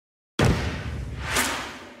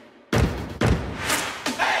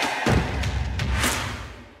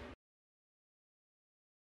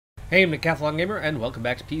Hey, I'm Decathlon Gamer, and welcome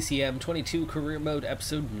back to PCM22 Career Mode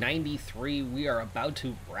episode 93. We are about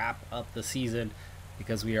to wrap up the season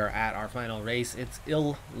because we are at our final race. It's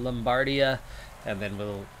Lombardia, and then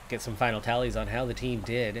we'll get some final tallies on how the team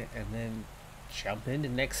did, and then jump into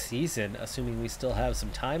next season, assuming we still have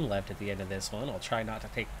some time left at the end of this one. I'll try not to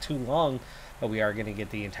take too long, but we are going to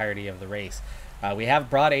get the entirety of the race. We have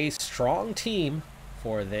brought a strong team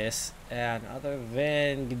for this, and other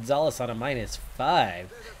than Gonzalez on a -5,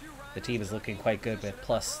 the team is looking quite good with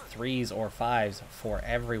 +3s or 5s for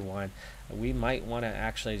everyone. We might want to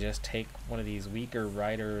actually just take one of these weaker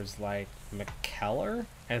riders like McKellar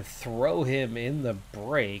and throw him in the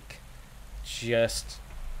break just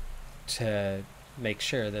to make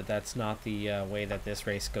sure that that's not the way that this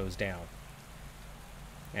race goes down.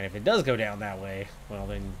 And if it does go down that way, well,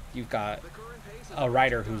 then you've got a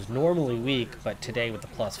rider who's normally weak, but today with the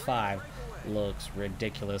 +5 looks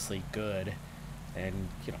ridiculously good. And,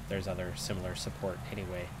 you know, there's other similar support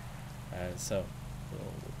anyway. So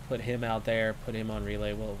we'll put him out there, put him on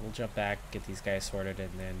relay. We'll jump back, get these guys sorted,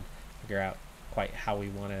 and then figure out quite how we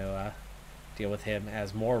want to deal with him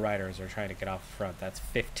as more riders are trying to get off front. That's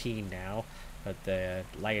 15 now, but the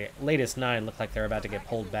latest 9 look like they're about to get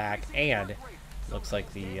pulled back, and looks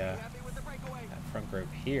like the front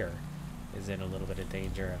group here is in a little bit of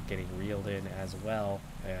danger of getting reeled in as well.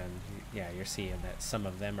 And yeah, you're seeing that some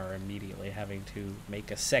of them are immediately having to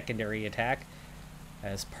make a secondary attack,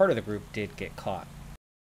 as part of the group did get caught.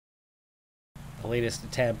 The latest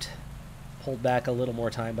attempt pulled back a little more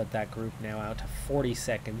time, but that group now out to 40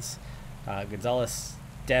 seconds. Gonzalez,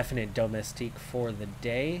 definite domestique for the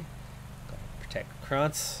day. Gotta protect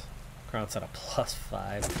Krantz. Krantz at a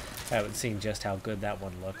 +5. I haven't seen just how good that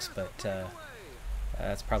one looks, but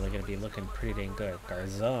that's probably going to be looking pretty dang good.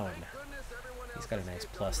 Garzone, he's got a nice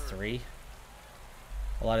 +3.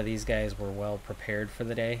 A lot of these guys were well prepared for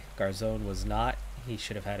the day. Garzone was not. He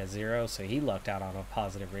should have had a 0, so he lucked out on a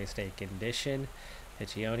positive race day condition.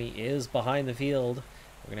 Piccioni is behind the field.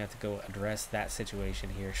 We're going to have to go address that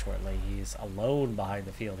situation here shortly. He's alone behind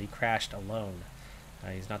the field. He crashed alone.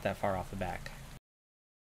 He's not that far off the back.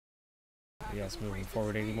 Anybody else moving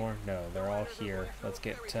forward anymore? No, they're all here. Let's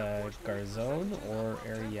get Garzone or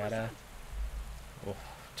Arietta. Oh,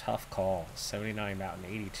 tough call. 79 mountain,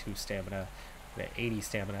 82 stamina, 80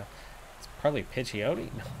 stamina. It's probably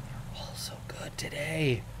Piccioni. No, they're all so good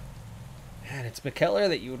today. Man, it's McKellar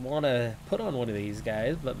that you would want to put on one of these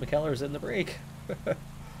guys, but McKellar's in the break.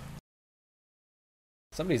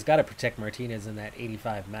 Somebody's got to protect Martinez in that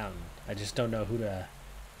 85 mountain. I just don't know who to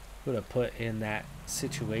put in that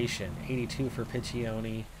situation. 82 for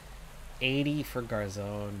Piccioni, 80 for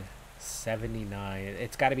Garzone, 79.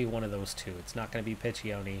 It's got to be one of those two. It's not going to be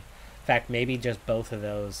Piccioni. In fact, maybe just both of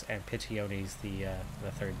those, and Piccioni's the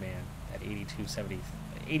third man at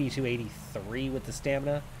 82-83 with the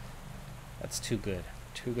stamina. That's too good.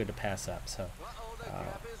 Too good to pass up. So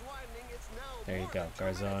there you go.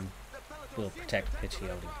 Garzone will protect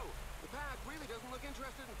Piccioni.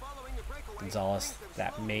 Gonzalez,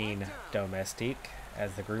 that main domestique,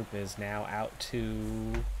 as the group is now out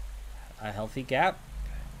to a healthy gap.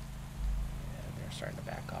 And they're starting to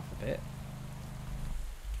back off a bit.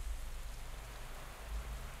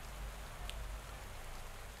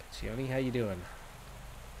 Piccioni, how you doing?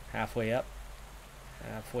 Halfway up.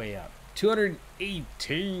 Halfway up.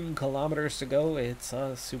 218 kilometers to go. It's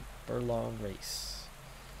a super long race.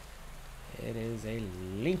 It is a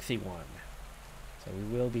lengthy one. So we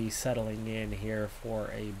will be settling in here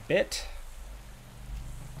for a bit.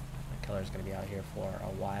 McKellar's going to be out here for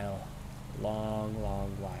a while. Long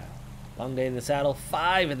while. Long day in the saddle.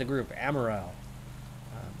 5 in the group. Amaral,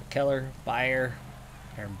 McKellar, Bayer,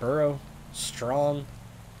 Aaron Burrow, Strong.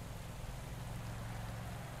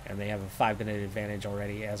 And they have a 5-minute advantage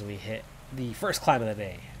already as we hit the first climb of the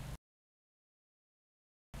day.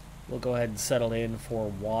 We'll go ahead and settle in for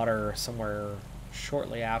water somewhere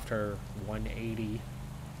shortly after 180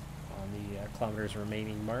 on the kilometers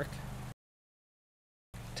remaining mark.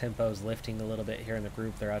 Tempo's lifting a little bit here in the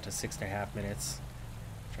group. They're out to 6.5 minutes,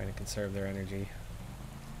 trying to conserve their energy.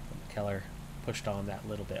 McKellar pushed on that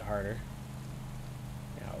little bit harder.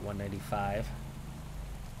 Now at 195.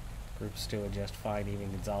 Group's doing just fine.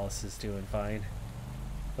 Even Gonzalez is doing fine.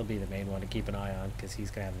 He'll be the main one to keep an eye on because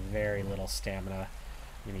he's going to have very little stamina.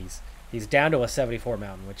 I mean, he's down to a 74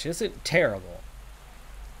 mountain, which isn't terrible,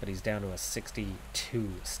 but he's down to a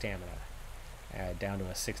 62 stamina, down to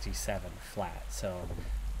a 67 flat. So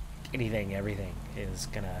everything is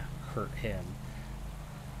going to hurt him.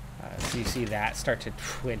 So you see that start to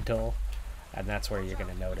dwindle, and that's where you're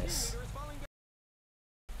going to notice.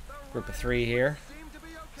 Group of 3 here.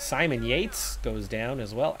 Simon Yates goes down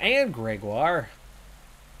as well, and Gregoire.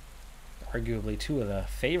 Arguably two of the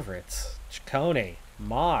favorites. Ciccone,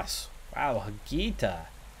 Moss, wow, Higuita.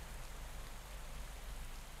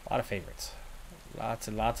 A lot of favorites. Lots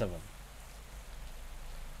and lots of them.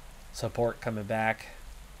 Support coming back.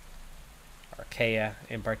 Arkea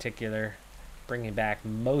in particular, bringing back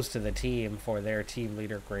most of the team for their team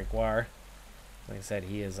leader, Gregoire. Like I said,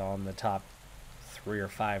 he is on the top 3 or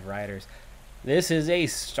 5 riders. This is a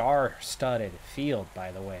star-studded field,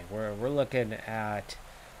 by the way. We're looking at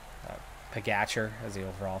Pogacar as the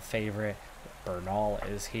overall favorite. Bernal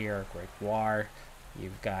is here. Gregoire.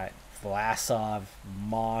 You've got Vlasov,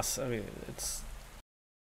 Moss. I mean, it's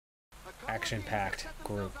action-packed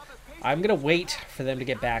group. I'm going to wait for them to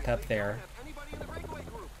get back up there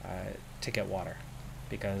to get water,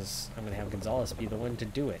 because I'm going to have Gonzalez be the one to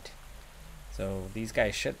do it. So these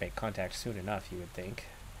guys should make contact soon enough, you would think.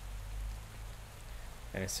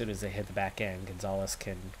 And as soon as they hit the back end, Gonzalez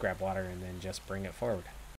can grab water and then just bring it forward.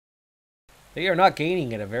 They are not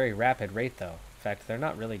gaining at a very rapid rate, though. In fact, they're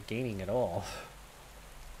not really gaining at all.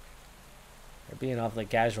 They're being awfully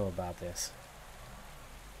casual about this.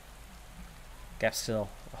 Gap's still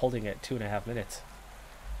holding at 2.5 minutes.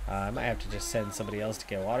 I might have to just send somebody else to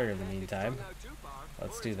get water in the meantime.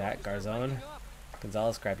 Let's do that. Garzon.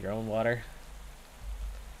 Gonzalez, grab your own water.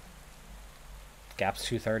 Gap's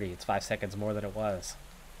 2:30. It's 5 seconds more than it was.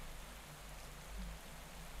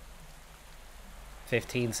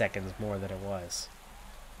 15 seconds more than it was.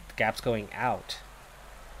 The gap's going out.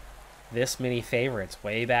 This many favorites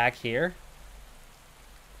way back here.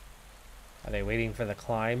 Are they waiting for the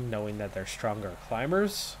climb, knowing that they're stronger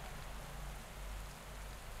climbers?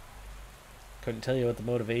 Couldn't tell you what the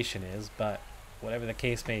motivation is, but whatever the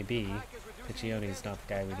case may be, Piccione's not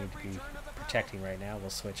the guy we need to be protecting right now.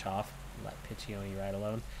 We'll switch off and let Piccione ride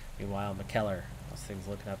alone. Meanwhile, McKellar, how's things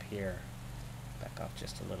looking up here? Back off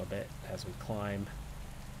just a little bit as we climb.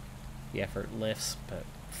 The effort lifts, but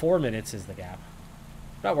 4 minutes is the gap.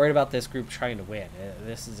 I'm not worried about this group trying to win.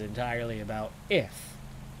 This is entirely about if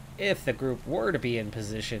the group were to be in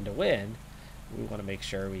position to win, we want to make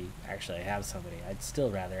sure we actually have somebody. I'd still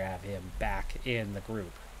rather have him back in the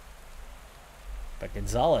group. But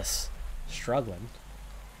Gonzalez, struggling.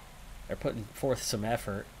 They're putting forth some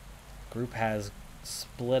effort. Group has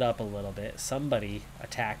split up a little bit. Somebody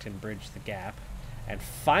attacked and bridged the gap. And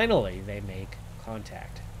finally, they make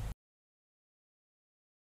contact.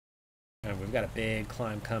 And we've got a big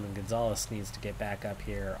climb coming. Gonzalez needs to get back up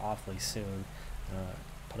here awfully soon.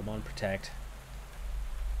 Put him on protect.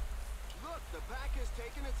 Look, the back has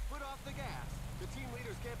taken its foot off the gas. The team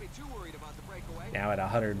leaders can't be too worried about the breakaway. Now at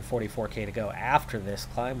 144k to go after this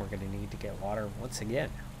climb, we're going to need to get water once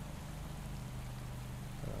again.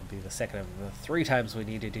 It'll be the second of the 3 times we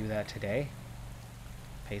need to do that today.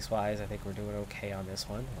 Pace-wise, I think we're doing okay on this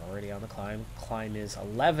one. We're already on the climb. Climb is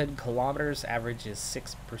 11 kilometers. Average is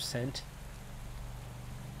 6%.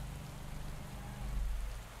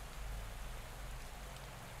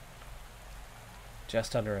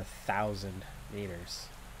 Just under 1,000 meters.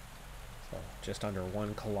 So just under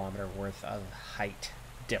 1 kilometer worth of height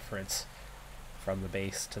difference from the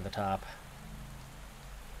base to the top.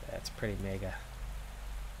 That's pretty mega.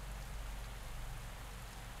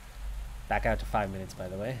 Back out to 5 minutes, by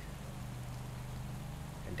the way.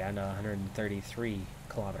 And down to 133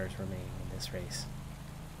 kilometers remaining in this race.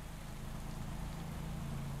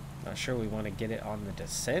 Not sure we want to get it on the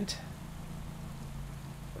descent.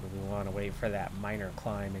 Or do we want to wait for that minor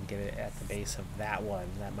climb and get it at the base of that one?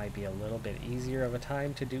 That might be a little bit easier of a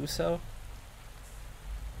time to do so.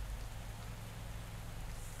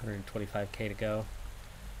 125k to go.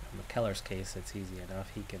 In McKellar's case, it's easy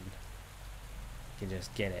enough. He can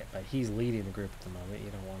just get it, but he's leading the group at the moment.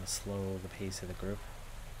 You don't want to slow the pace of the group.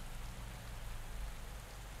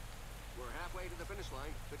 We're halfway to the finish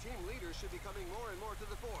line. The team leaders should be coming more and more to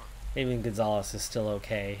the fore. Even Gonzalez is still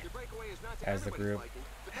okay, The breakaway is not to as the everybody's group liking.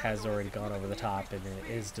 The has Peloton already is gone over the becoming top and increased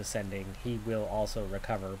it is descending. He will also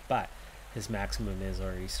recover, but his maximum is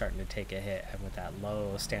already starting to take a hit, and with that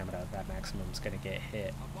low stamina, that maximum is going to get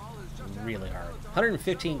hit A ball is just really out of the hard.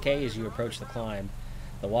 Peloton. 115k as you approach the climb.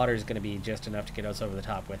 The water is going to be just enough to get us over the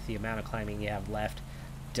top. With the amount of climbing you have left,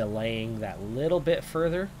 delaying that little bit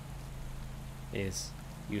further is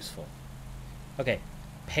useful. Okay,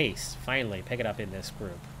 pace. Finally, pick it up in this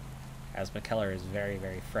group. As McKellar is very,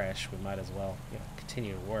 very fresh, we might as well,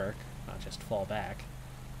 continue to work, not just fall back.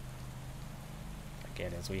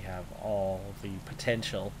 Again, as we have all the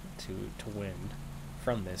potential to win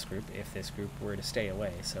from this group, if this group were to stay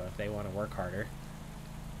away. So if they want to work harder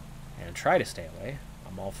and try to stay away,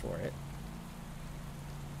 I'm all for it.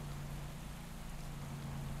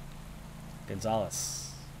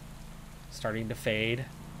 Gonzalez starting to fade.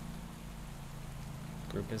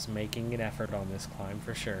 Group is making an effort on this climb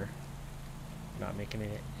for sure. Not making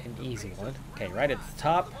it an easy one. Okay, right at the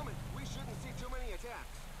top.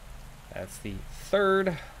 That's the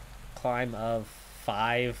third climb of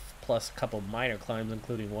 5 plus a couple minor climbs,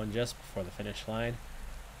 including one just before the finish line.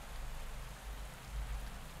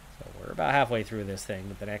 So we're about halfway through this thing,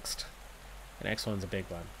 but the next one's a big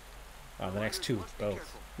one. The next two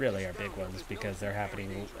both really are big ones because they're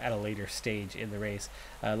happening at a later stage in the race.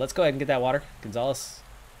 Let's go ahead and get that water. Gonzalez,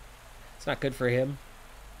 it's not good for him,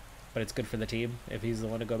 but it's good for the team if he's the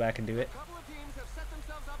one to go back and do it.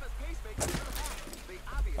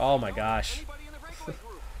 Oh my gosh.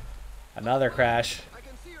 Another crash.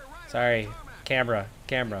 Sorry, camera.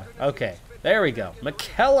 Okay, there we go.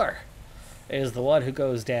 McKellar is the one who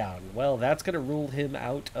goes down. Well, that's going to rule him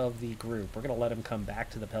out of the group. We're going to let him come back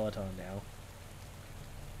to the Peloton now.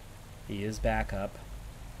 He is back up.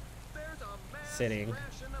 Sitting.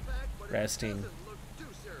 Resting.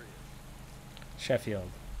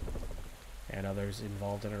 Sheffield. And others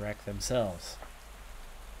involved in a wreck themselves.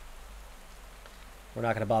 We're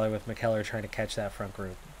not going to bother with McKellar trying to catch that front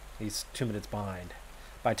group. He's 2 minutes behind.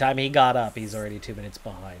 By the time he got up, he's already 2 minutes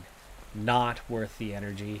behind. Not worth the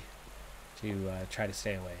energy to try to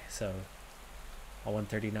stay away. So a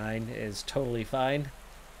 139 is totally fine.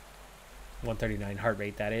 139 heart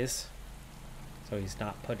rate, that is. So he's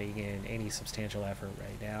not putting in any substantial effort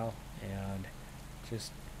right now, and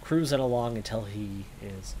just cruising along until he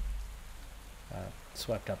is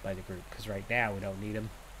swept up by the group, because right now we don't need him.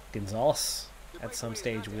 Gonzalez at some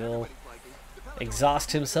stage will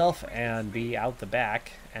exhaust himself and be out the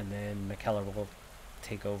back, and then McKellar will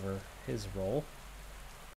take over his role.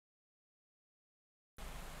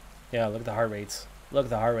 Yeah, look at the heart rates. Look at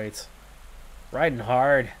the heart rates. Riding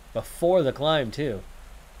hard before the climb, too.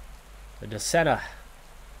 The descent.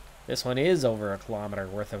 This one is over a kilometer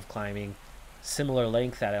worth of climbing. Similar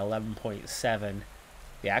length at 11.7.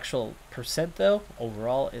 The actual percent, though,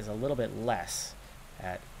 overall is a little bit less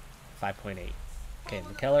at 5.8. Okay,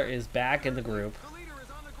 McKellar is back in the group.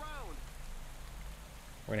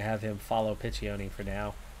 We're going to have him follow Piccioni for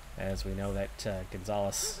now, as we know that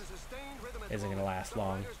Gonzalez isn't going to last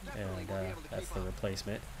long, and that's the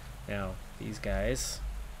replacement. Now, these guys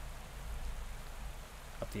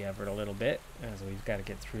up the effort a little bit, as we've got to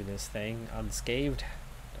get through this thing unscathed.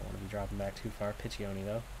 Don't want to be dropping back too far. Piccioni,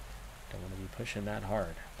 though, don't want to be pushing that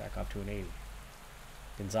hard. Back up to an 80.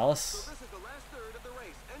 Gonzalez.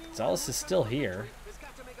 Gonzalez is still here.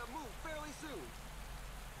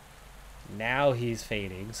 Now he's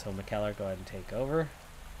fading, so McKellar, go ahead and take over.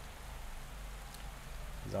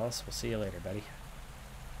 Gonzalez, we'll see you later, buddy.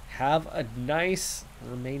 Have a nice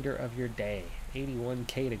remainder of your day.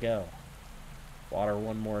 81K to go. Water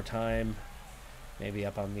one more time. Maybe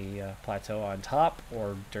up on the plateau on top,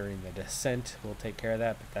 or during the descent. We'll take care of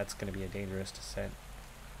that, but that's going to be a dangerous descent.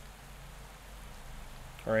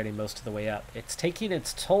 Already most of the way up. It's taking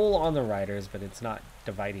its toll on the riders, but it's not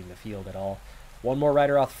dividing the field at all. One more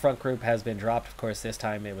rider off the front group has been dropped. Of course, this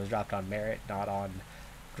time it was dropped on merit, not on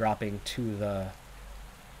dropping to the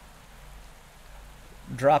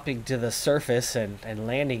surface and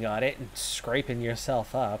landing on it and scraping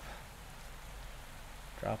yourself up.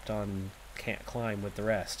 Dropped on can't climb with the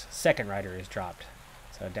rest. Second rider is dropped.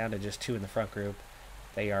 So down to just 2 in the front group.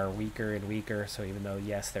 They are weaker and weaker, so even though,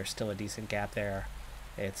 yes, there's still a decent gap there,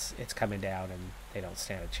 it's coming down and they don't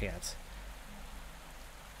stand a chance.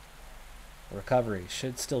 Recovery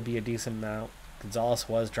should still be a decent amount. Gonzalez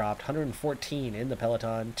was dropped. 114 in the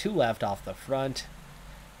Peloton. 2 left off the front.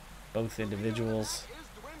 Both individuals.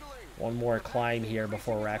 One more climb here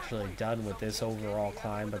before we're actually done with this overall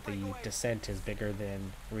climb, but the descent is bigger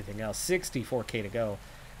than everything else. 64K to go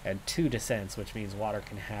and 2 descents, which means water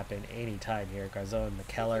can happen anytime here. Garzon,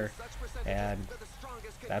 McKellar, and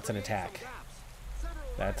that's an attack.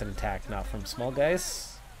 That's an attack, not from small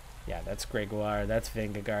guys. Yeah, that's Gregoire, that's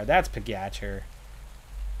Vingegaard, that's Pogacar.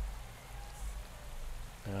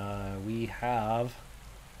 We have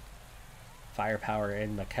firepower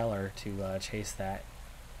in McKellar to chase that.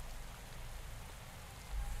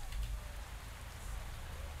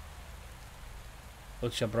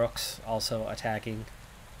 Lucia Brooks also attacking.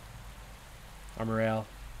 Armorel,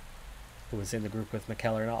 who was in the group with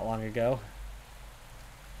McKellar not long ago.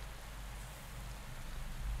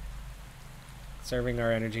 Serving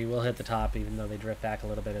our energy. We'll hit the top even though they drift back a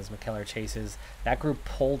little bit as McKellar chases. That group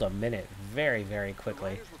pulled a minute very, very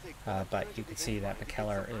quickly. But you can see that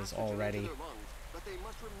McKellar is already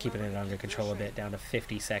keeping it under control a bit, down to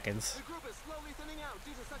 50 seconds.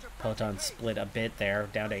 Peloton split a bit there,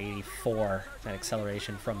 down to 84. That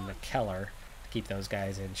acceleration from McKellar. keep those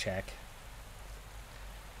guys in check.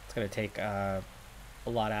 It's going to take a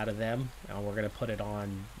lot out of them. And we're going to put it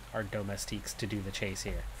on our domestiques to do the chase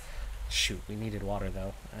here. Shoot, we needed water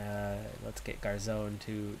though. Let's get Garzone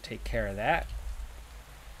to take care of that.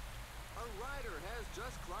 A rider has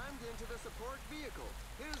just climbed into the support vehicle.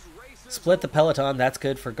 His race is Split the Peloton. That's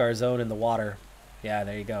good for Garzone in the water. Yeah,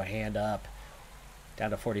 there you go. Hand up.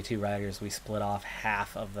 Down to 42 riders. We split off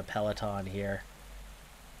half of the Peloton here.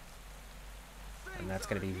 And that's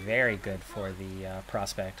going to be very good for the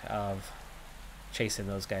prospect of chasing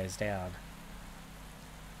those guys down.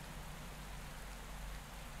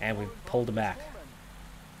 And we pulled them back.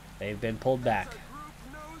 They've been pulled back.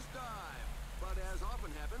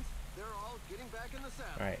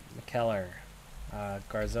 Alright, McKellar.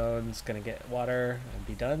 Garzone's going to get water and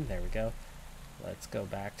be done. There we go. Let's go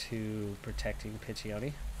back to protecting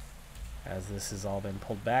Piccioni, as this has all been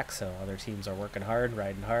pulled back, so other teams are working hard,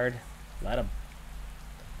 riding hard. Let them.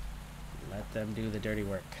 Let them do the dirty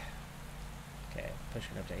work. Okay,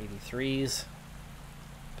 pushing up to 83s.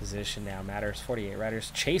 Position now matters. 48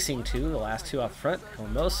 riders chasing two. The last two up front.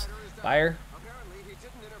 Almost. Bayer.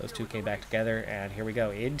 Those two came back together, and here we go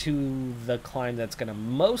into the climb that's going to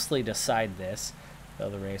mostly decide this, though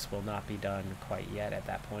the race will not be done quite yet at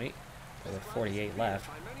that point. But with 48 left,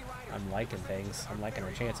 I'm liking things. I'm liking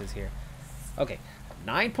our chances here. Okay,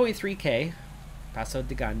 9.3K. Paso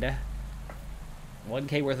de Ganda.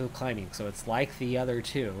 1K worth of climbing, so it's like the other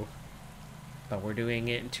two, but we're doing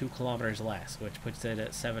it in 2 kilometers less, which puts it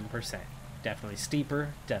at 7%. Definitely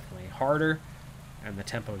steeper, definitely harder, and the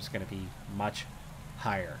tempo is going to be much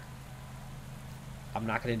higher. I'm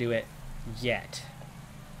not going to do it yet,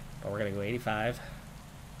 but we're going to go 85,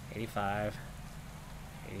 85,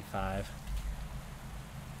 85,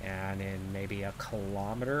 and in maybe a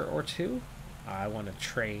kilometer or two, I want to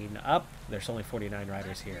train up. There's only 49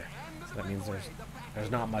 riders here, so that means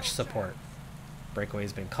there's not much support.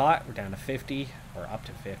 Breakaway's been caught. We're down to 50, or up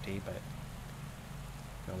to 50, but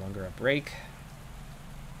no longer a break.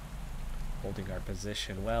 Holding our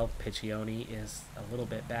position well. Piccioni is a little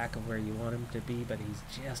bit back of where you want him to be, but he's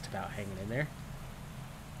just about hanging in there.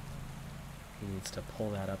 He needs to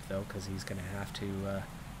pull that up, though, because he's going to have to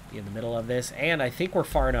be in the middle of this. And I think we're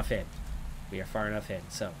far enough in. We are far enough in.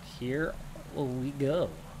 So here we go.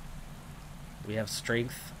 We have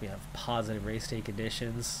strength. We have positive race day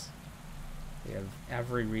conditions. We have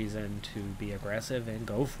every reason to be aggressive and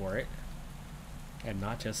go for it, and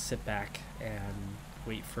not just sit back and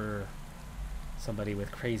wait for somebody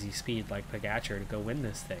with crazy speed like Pogacar to go win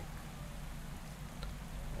this thing.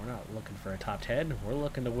 We're not looking for a top 10. We're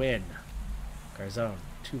looking to win. Garzone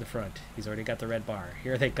to the front. He's already got the red bar.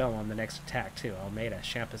 Here they go on the next attack too. Almeida,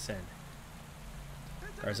 Champassin.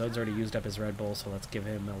 Garzone's already used up his Red Bull, so let's give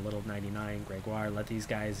him a little 99. Gregoire, let these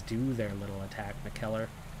guys do their little attack. McKellar.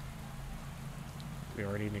 We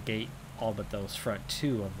already negate all but those front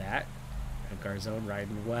two of that. And Garzone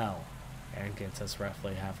riding well and gets us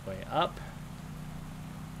roughly halfway up.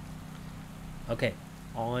 Okay,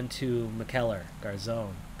 on to McKellar.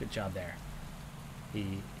 Garzone, good job there.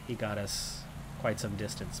 He got us quite some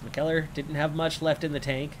distance. McKellar didn't have much left in the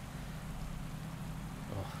tank.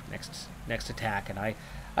 Oh, next attack, and I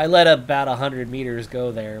let about 100 meters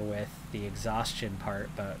go there with the exhaustion part,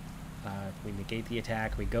 but we negate the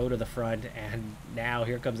attack, we go to the front, and now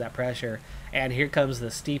here comes that pressure, and here comes the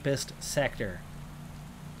steepest sector.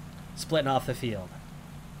 Splitting off the field.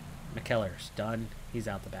 McKellar's done. He's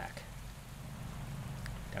out the back.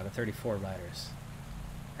 Down to 34 riders.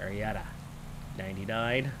 Arrieta,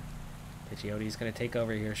 99. Piccioni's going to take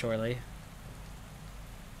over here shortly.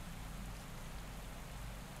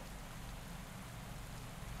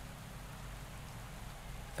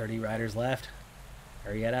 .30 riders left.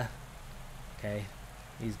 Arrieta. Okay,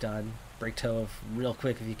 he's done. Break toe real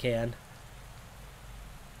quick if you can.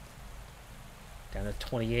 Down to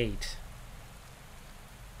 28.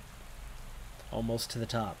 Almost to the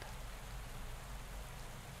top.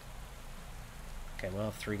 Okay, we'll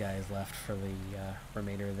have 3 guys left for the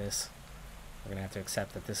remainder of this. We're going to have to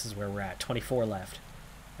accept that this is where we're at. 24 left.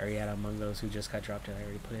 Arrieta among those who just got dropped. Did I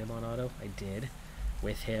already put him on auto? I did.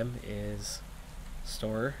 With him is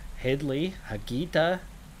Storer, Hidley, Hagita,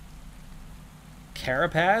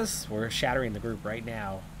 Carapaz. We're shattering the group right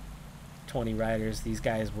now. 20 riders. These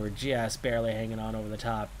guys were just barely hanging on over the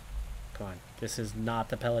top. Come on. This is not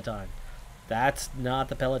the Peloton. That's not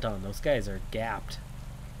the Peloton. Those guys are gapped.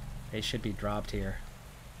 They should be dropped here.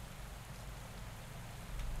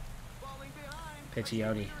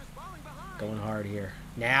 Piccioni going hard here.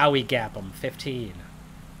 Now we gap them. 15.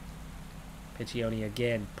 Piccioni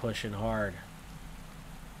again pushing hard.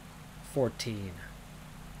 14.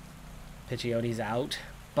 Piccione's out,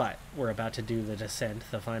 but we're about to do the descent,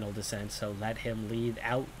 the final descent, so let him lead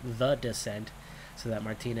out the descent so that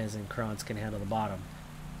Martinez and Krantz can handle the bottom.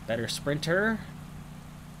 Better sprinter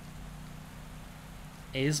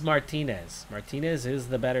is Martinez. Martinez is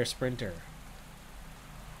the better sprinter.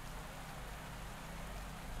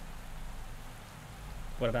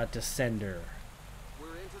 What about descender?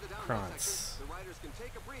 Krantz.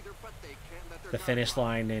 The finish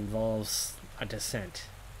line involves a descent.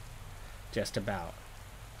 Just about.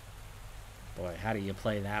 Boy, how do you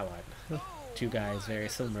play that one? Two guys very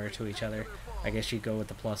similar to each other. I guess you go with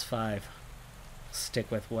the +5.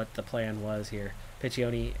 Stick with what the plan was here.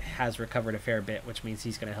 Piccione has recovered a fair bit, which means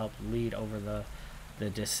he's going to help lead over the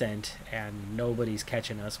descent, and nobody's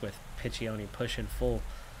catching us with Piccione pushing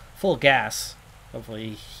full gas.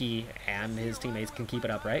 Hopefully he and his teammates can keep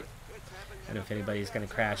it up, right? And if anybody's going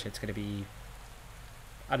to crash, it's going to be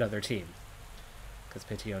another team, because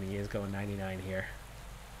Piccione is going 99 here.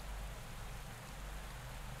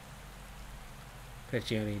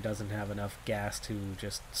 Piccione doesn't have enough gas to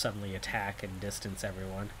just suddenly attack and distance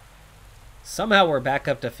everyone. Somehow we're back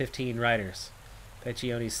up to 15 riders.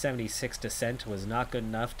 Piccione's 76 descent was not good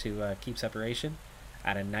enough to keep separation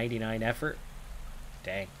at a 99 effort.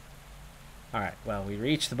 Dang. Alright, well, we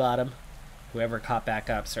reached the bottom. Whoever caught back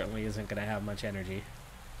up certainly isn't going to have much energy,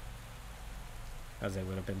 as they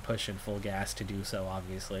would have been pushing full gas to do so,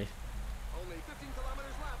 obviously.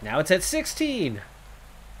 Now it's at 16!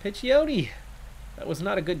 Piccione! That was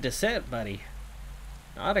not a good descent, buddy.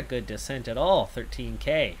 Not a good descent at all.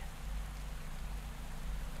 13K.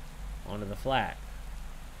 Onto the flat.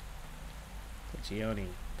 Piccione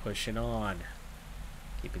pushing on.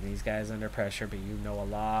 Keeping these guys under pressure, but you know a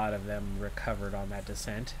lot of them recovered on that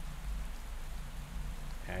descent.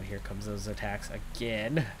 And here comes those attacks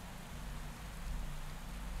again.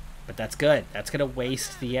 But that's good. That's going to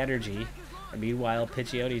waste the energy. And meanwhile,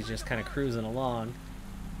 Piccione's just kind of cruising along.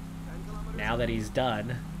 Now that he's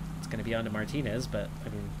done, it's going to be on to Martinez, but, I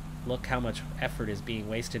mean, look how much effort is being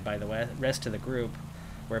wasted by the rest of the group,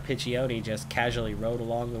 where Piccione just casually rode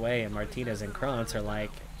along the way, and Martinez and Krantz are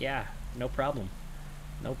like, yeah, no problem.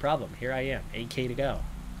 No problem. Here I am. 8K to go.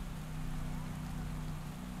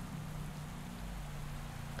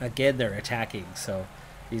 Again, they're attacking, so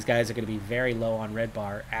these guys are going to be very low on red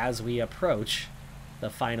bar as we approach the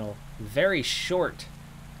final very short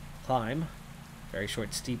climb. Very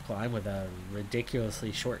short, steep climb with a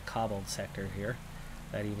ridiculously short cobbled sector here.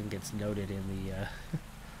 That even gets noted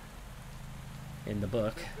in the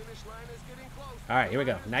book. All right, here we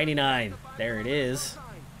go. 99. There it is.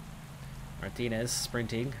 Martinez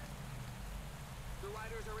sprinting.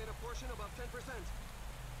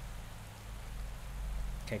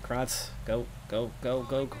 Okay, Krantz. Go, go, go,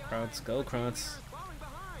 go, Krantz. Go, Krantz.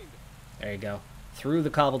 There you go. Through the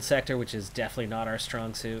cobbled sector, which is definitely not our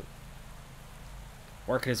strong suit.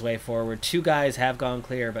 Working his way forward. Two guys have gone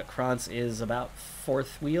clear, but Krantz is about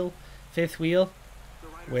fifth wheel,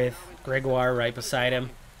 with Gregoire right beside him.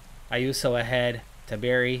 Ayuso ahead,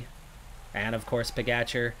 Taberi, and of course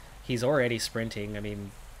Pogacar. He's already sprinting. I mean,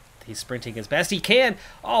 he's sprinting as best he can.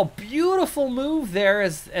 Oh, beautiful move there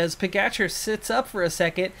as Pogacar sits up for a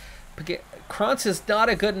second. Krantz is not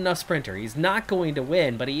a good enough sprinter. He's not going to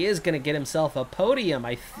win, but he is going to get himself a podium,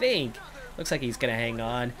 I think. Looks like he's going to hang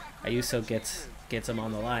on. Ayuso gets him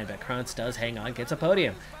on the line, but Krantz does hang on, gets a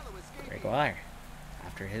podium. Gregoire,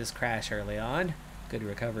 after his crash early on, good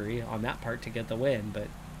recovery on that part to get the win, but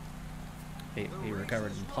he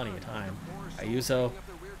recovered in plenty of time. Ayuso,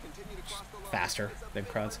 faster than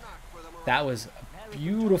Krantz. That was a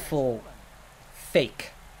beautiful fake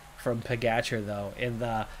from Pogacar, though, in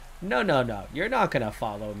the, no, you're not going to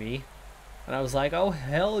follow me. And I was like, oh,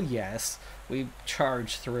 hell yes. We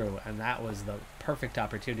charged through, and that was the perfect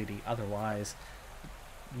opportunity. Otherwise,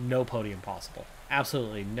 no podium possible.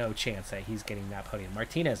 Absolutely no chance that he's getting that podium.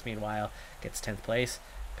 Martinez, meanwhile, gets 10th place.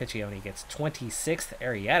 Piccione gets 26th.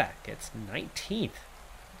 Arrieta gets 19th.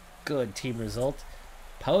 Good team result.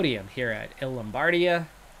 Podium here at Lombardia.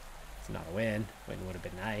 It's not a win. Win would have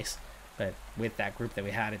been nice. But with that group that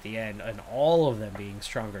we had at the end, and all of them being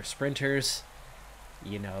stronger sprinters,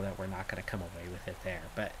 you know that we're not going to come away with it there.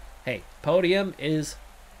 But hey, podium is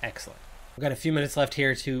excellent. We've got a few minutes left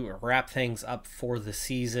here to wrap things up for the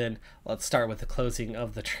season. Let's start with the closing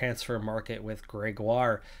of the transfer market with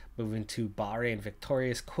Gregoire moving to Bahrain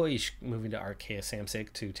Victorious, Koish moving to Arkea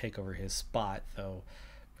Samsic to take over his spot, though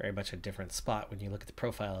very much a different spot when you look at the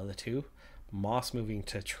profile of the two. Moss moving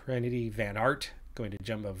to Trinity, Van Aert going to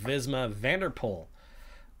Jumbo Visma, Vanderpool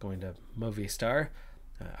going to Movistar,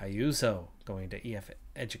 Ayuso going to EF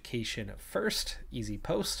Education first, Easy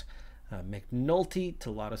Post, McNulty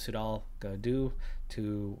to Lotto Sudal Gaudu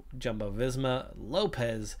to Jumbo Visma,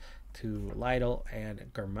 Lopez to Lidl,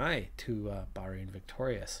 and Gourmay to Bahrain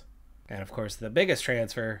Victorious. And of course, the biggest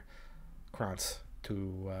transfer, Krantz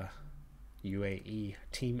to UAE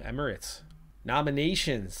Team Emirates.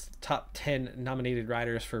 Nominations, top 10 nominated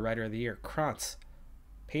riders for Rider of the Year. Krantz,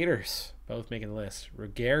 Peters, both making the list.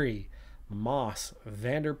 Ruggieri, Moss,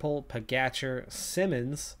 Vanderpool, Pogacar,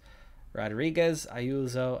 Simmons, Rodriguez,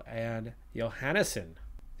 Ayuso, and Johannesson.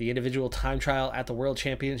 The individual time trial at the World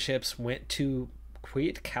Championships went to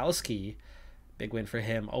Kwiatkowski. Big win for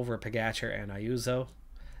him over Pogacar and Ayuso.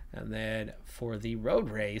 And then for the road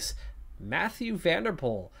race, Matthew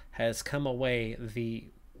Vanderpool has come away the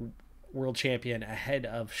world champion ahead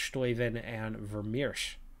of Stuyven and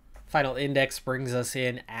Vermeersch. Final index brings us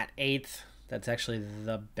in at 8th. That's actually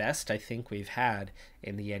the best I think we've had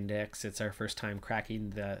in the index. It's our first time cracking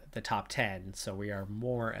the top 10, so we are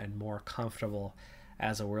more and more comfortable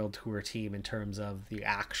as a World Tour team in terms of the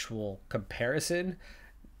actual comparison.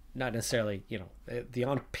 Not necessarily, the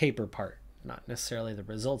on paper part, not necessarily the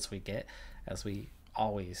results we get, as we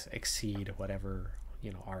always exceed whatever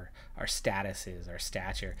our status is, our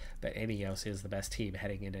stature, but Ineos is the best team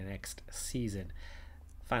heading into next season.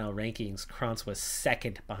 Final rankings, Krantz was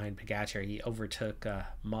second behind Pogacar. He overtook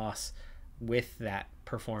Moss with that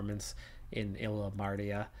performance in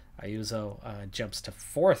Lombardia. Ayuso jumps to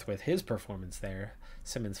 4th with his performance there.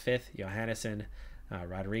 Simmons 5th, Johannesson,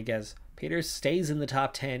 Rodriguez. Peters stays in the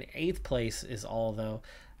top 10. 8th place is all, though.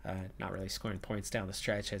 Not really scoring points down the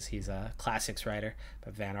stretch as he's a classics rider.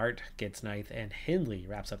 But Van Aert gets 9th, and Hindley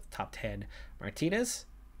wraps up the top 10. Martinez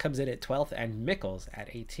comes in at 12th, and Mikkels at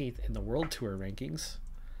 18th in the World Tour rankings.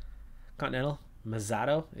 Continental,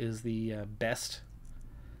 Mazzato is the best.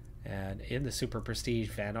 And in the Super Prestige,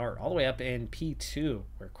 Van Aert all the way up in P2,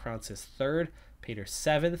 where Krantz is 3rd, Peters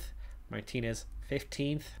 7th, Martinez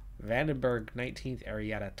 15th, Vandenberg 19th,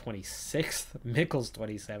 Arrieta 26th, Mikkels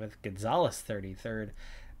 27th, Gonzalez 33rd.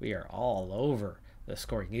 We are all over the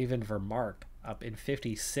scoring. Even Vermark up in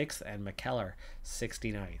 56th and McKellar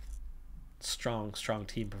 69th. Strong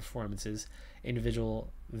team performances.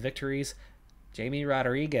 Individual victories. Jamie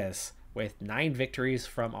Rodriguez with 9 victories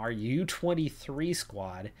from our U23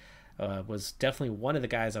 squad. Was definitely one of the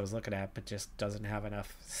guys I was looking at, but just doesn't have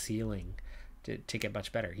enough ceiling to get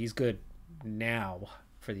much better. He's good now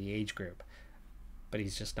for the age group, but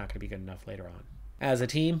he's just not going to be good enough later on. As a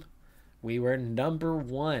team, we were number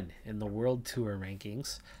 1 in the World Tour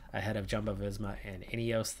rankings, ahead of Jumbo Visma and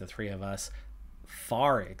Ineos, the 3 of us,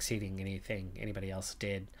 far exceeding anything anybody else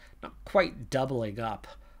did. Not quite doubling up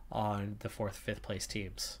on the 4th, 5th place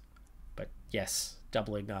teams, but yes,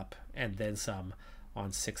 doubling up and then some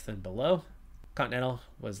on 6th and below. Continental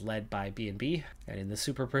was led by B&B, and in the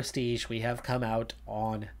Super Prestige, we have come out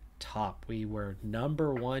on top. We were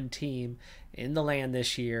number 1 team in the land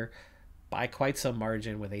this year by quite some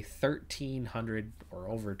margin, with a 1,300 or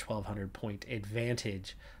over 1,200 point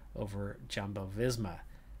advantage over Jumbo Visma.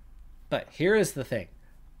 But here is the thing.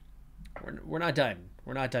 We're not done.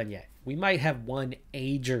 We're not done yet. We might have won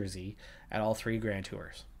a jersey at all 3 Grand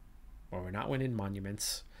Tours. Well, we're not winning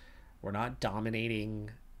monuments. We're not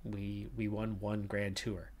dominating. We won 1 Grand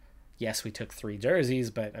Tour. Yes, we took 3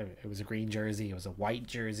 jerseys, but it was a green jersey. It was a white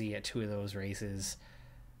jersey at 2 of those races.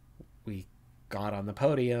 We got on the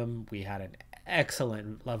podium. We had an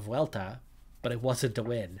excellent La Vuelta, but it wasn't to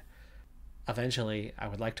win. Eventually, I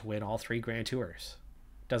would like to win all 3 Grand Tours.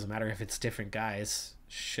 Doesn't matter if it's different guys.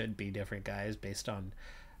 Should be different guys based on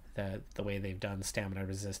the way they've done stamina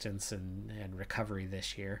resistance and recovery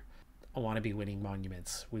this year. I want to be winning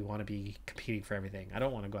monuments. We want to be competing for everything. I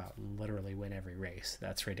don't want to go out and literally win every race.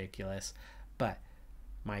 That's ridiculous. But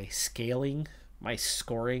my scaling, my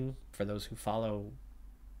scoring, for those who follow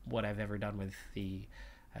what I've ever done with the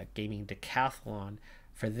gaming decathlon,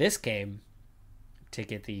 for this game, to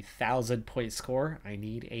get the 1,000 point score, I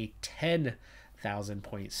need a 10,000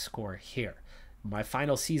 point score here. My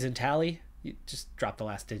final season tally, you just drop the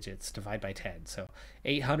last digits, divide by 10. So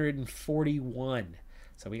 841.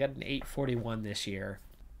 So we got an 841 this year.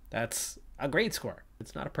 That's a great score.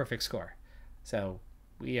 It's not a perfect score. So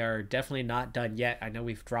we are definitely not done yet. I know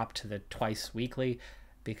we've dropped to the twice weekly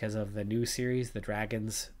because of the new series, the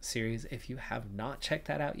Dragons series. If you have not checked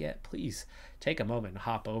that out yet, please take a moment and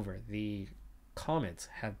hop over. The comments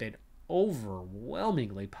have been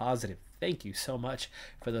overwhelmingly positive. Thank you so much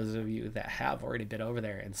for those of you that have already been over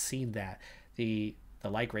there and seen that. The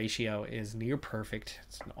like ratio is near perfect.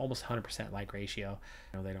 It's an almost 100% like ratio.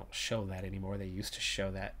 I know they don't show that anymore. They used to show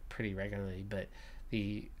that pretty regularly, but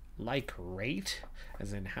the like rate,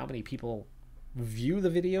 as in how many people view the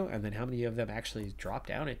video and then how many of them actually drop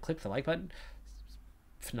down and click the like button,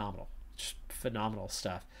 phenomenal. Just phenomenal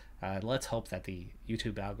stuff. Let's hope that the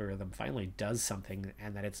YouTube algorithm finally does something,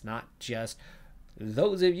 and that it's not just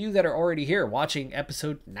those of you that are already here watching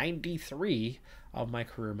episode 93 of my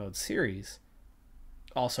career mode series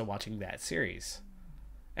also watching that series,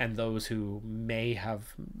 and those who may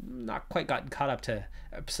have not quite gotten caught up to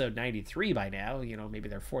episode 93 by now, you know, maybe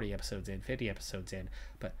they're 40 episodes in, 50 episodes in,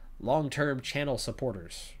 but long-term channel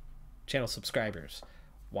supporters, channel subscribers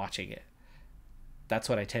watching it. That's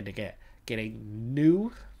what I tend to get. Getting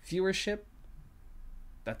new viewership,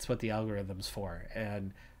 that's what the algorithm's for.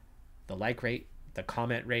 And the like rate, the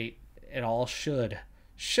comment rate, it all should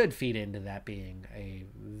feed into that being a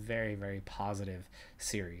very, very positive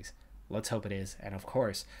series. Let's hope it is. And of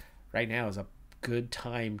course, right now is a good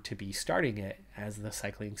time to be starting it, as the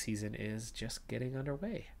cycling season is just getting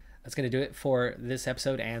underway. That's going to do it for this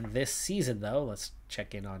episode and this season, though. Let's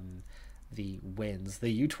check in on the wins.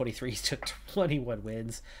 The U23s took 21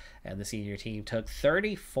 wins, and the senior team took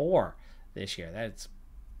 34 this year.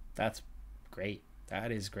 That's great.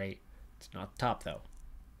 That is great. It's not the top, though.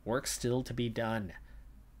 Work still to be done.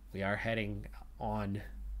 We are heading on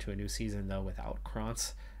to a new season, though, without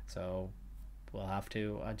Krantz, so we'll have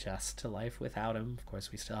to adjust to life without him. Of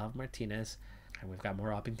course, we still have Martinez, and we've got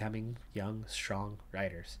more up-and-coming, young, strong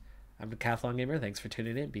riders. I'm Decathlon Gamer. Thanks for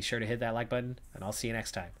tuning in. Be sure to hit that like button, and I'll see you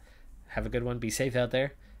next time. Have a good one. Be safe out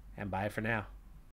there, and bye for now.